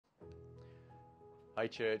Hey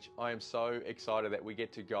church, I am so excited that we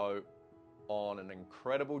get to go on an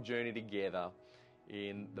incredible journey together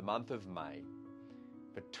in the month of May.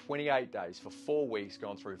 For 28 days, for 4 weeks,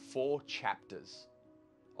 gone through 4 chapters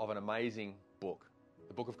of an amazing book,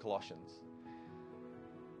 the Book of Colossians.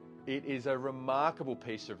 It is a remarkable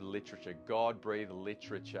piece of literature, God-breathed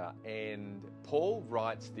literature, and Paul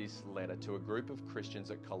writes this letter to a group of Christians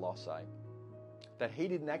at Colossae that he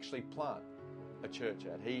didn't actually plant a church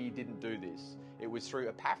at. He didn't do this. It was through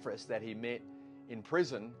Epaphras that he met in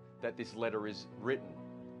prison that this letter is written.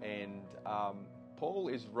 And Paul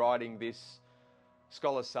is writing this,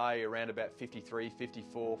 scholars say, around about 53,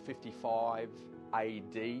 54, 55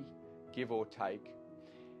 AD, give or take.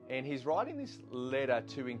 And he's writing this letter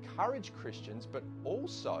to encourage Christians, but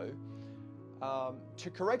also to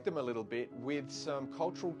correct them a little bit with some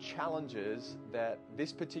cultural challenges that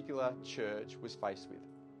this particular church was faced with.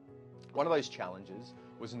 One of those challenges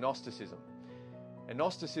was Gnosticism. And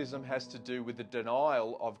Gnosticism has to do with the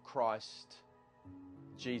denial of Christ,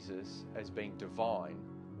 Jesus, as being divine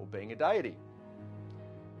or being a deity.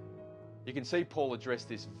 You can see Paul addressed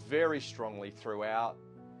this very strongly throughout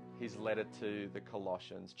his letter to the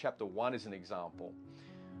Colossians. Chapter 1 is an example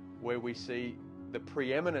where we see the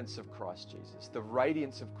preeminence of Christ Jesus, the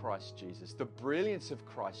radiance of Christ Jesus, the brilliance of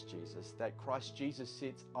Christ Jesus, that Christ Jesus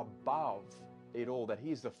sits above it all, that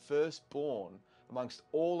he is the firstborn amongst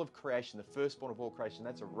all of creation, the firstborn of all creation.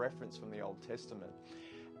 That's a reference from the Old Testament.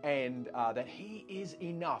 And that he is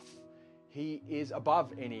enough. He is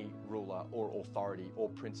above any ruler or authority or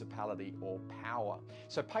principality or power.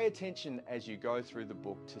 So pay attention as you go through the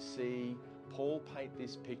book to see Paul paint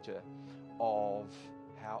this picture of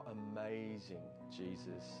how amazing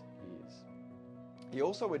Jesus is. He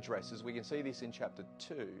also addresses, we can see this in chapter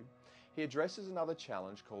 2, he addresses another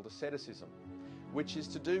challenge called asceticism, which is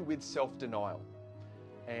to do with self-denial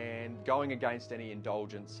and going against any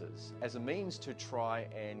indulgences as a means to try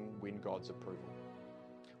and win God's approval.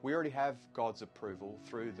 We already have God's approval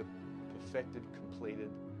through the perfected, completed,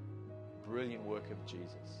 brilliant work of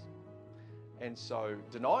Jesus. And so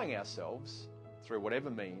denying ourselves through whatever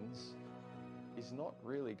means is not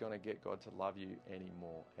really going to get God to love you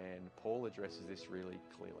anymore. And Paul addresses this really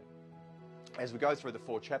clearly. As we go through the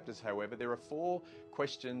 4 chapters, however, there are 4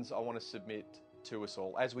 questions I want to submit to us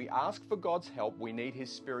all. As we ask for God's help, we need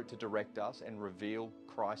his Spirit to direct us and reveal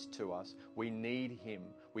Christ to us. We need him.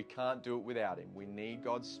 We can't do it without him. We need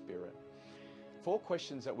God's Spirit. 4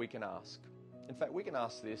 questions that we can ask. In fact, we can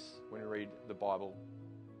ask this when we read the Bible,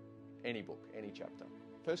 any book, any chapter.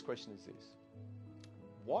 First question is this: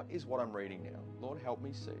 what is what I'm reading now? Lord, help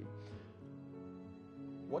me see.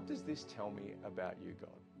 What does this tell me about you, God?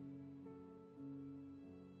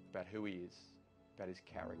 About who he is, about his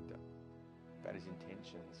character, about his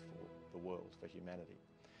intentions for the world, for humanity.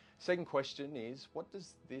 Second question is, what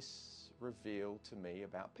does this reveal to me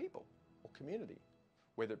about people or community?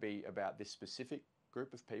 Whether it be about this specific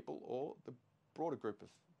group of people or the broader group of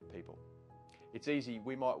people. It's easy,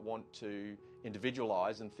 we might want to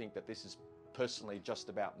individualize and think that this is personally just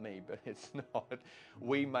about me, but it's not.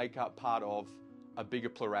 We make up part of a bigger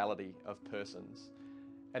plurality of persons.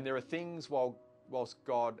 And there are things, whilst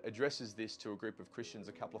God addresses this to a group of Christians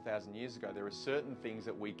a couple of thousand years ago, there are certain things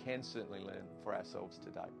that we can certainly learn for ourselves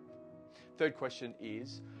today. Third question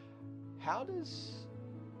is, how does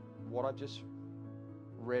what I just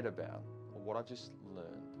read about or what I just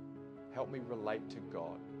learned help me relate to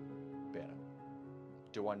God better?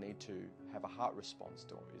 Do I need to have a heart response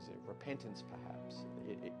to it? Is it repentance perhaps?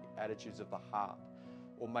 Attitudes of the heart?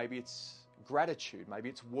 Or maybe it's gratitude, maybe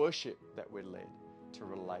it's worship that we're led to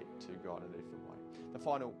relate to God in a different way. The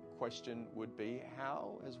final question would be,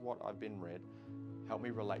 how has what I've been read helped me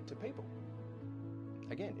relate to people?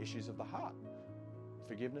 Again, issues of the heart,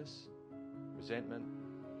 forgiveness, resentment,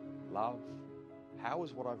 love. How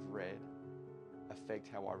has what I've read affect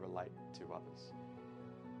how I relate to others?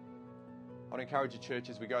 I want to encourage you, church,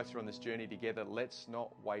 as we go through on this journey together, let's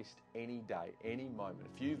not waste any day, any moment,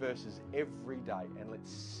 a few verses every day, and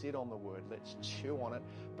let's sit on the Word, let's chew on it,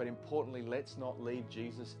 but importantly, let's not leave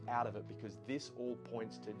Jesus out of it, because this all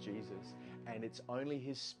points to Jesus, and it's only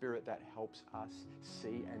his Spirit that helps us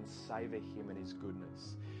see and savor him and his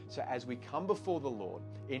goodness. So as we come before the Lord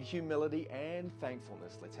in humility and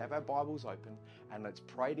thankfulness, let's have our Bibles open and let's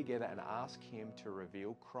pray together and ask him to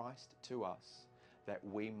reveal Christ to us, that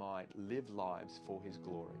we might live lives for his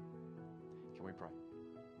glory. Can we pray?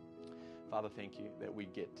 Father, thank you that we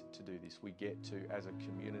get to do this. We get to, as a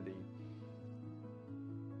community,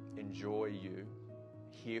 enjoy you,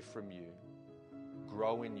 hear from you,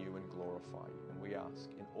 grow in you and glorify you. And we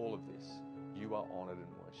ask in all of this, you are honored and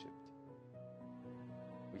worshipped.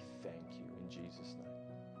 We thank you in Jesus' name.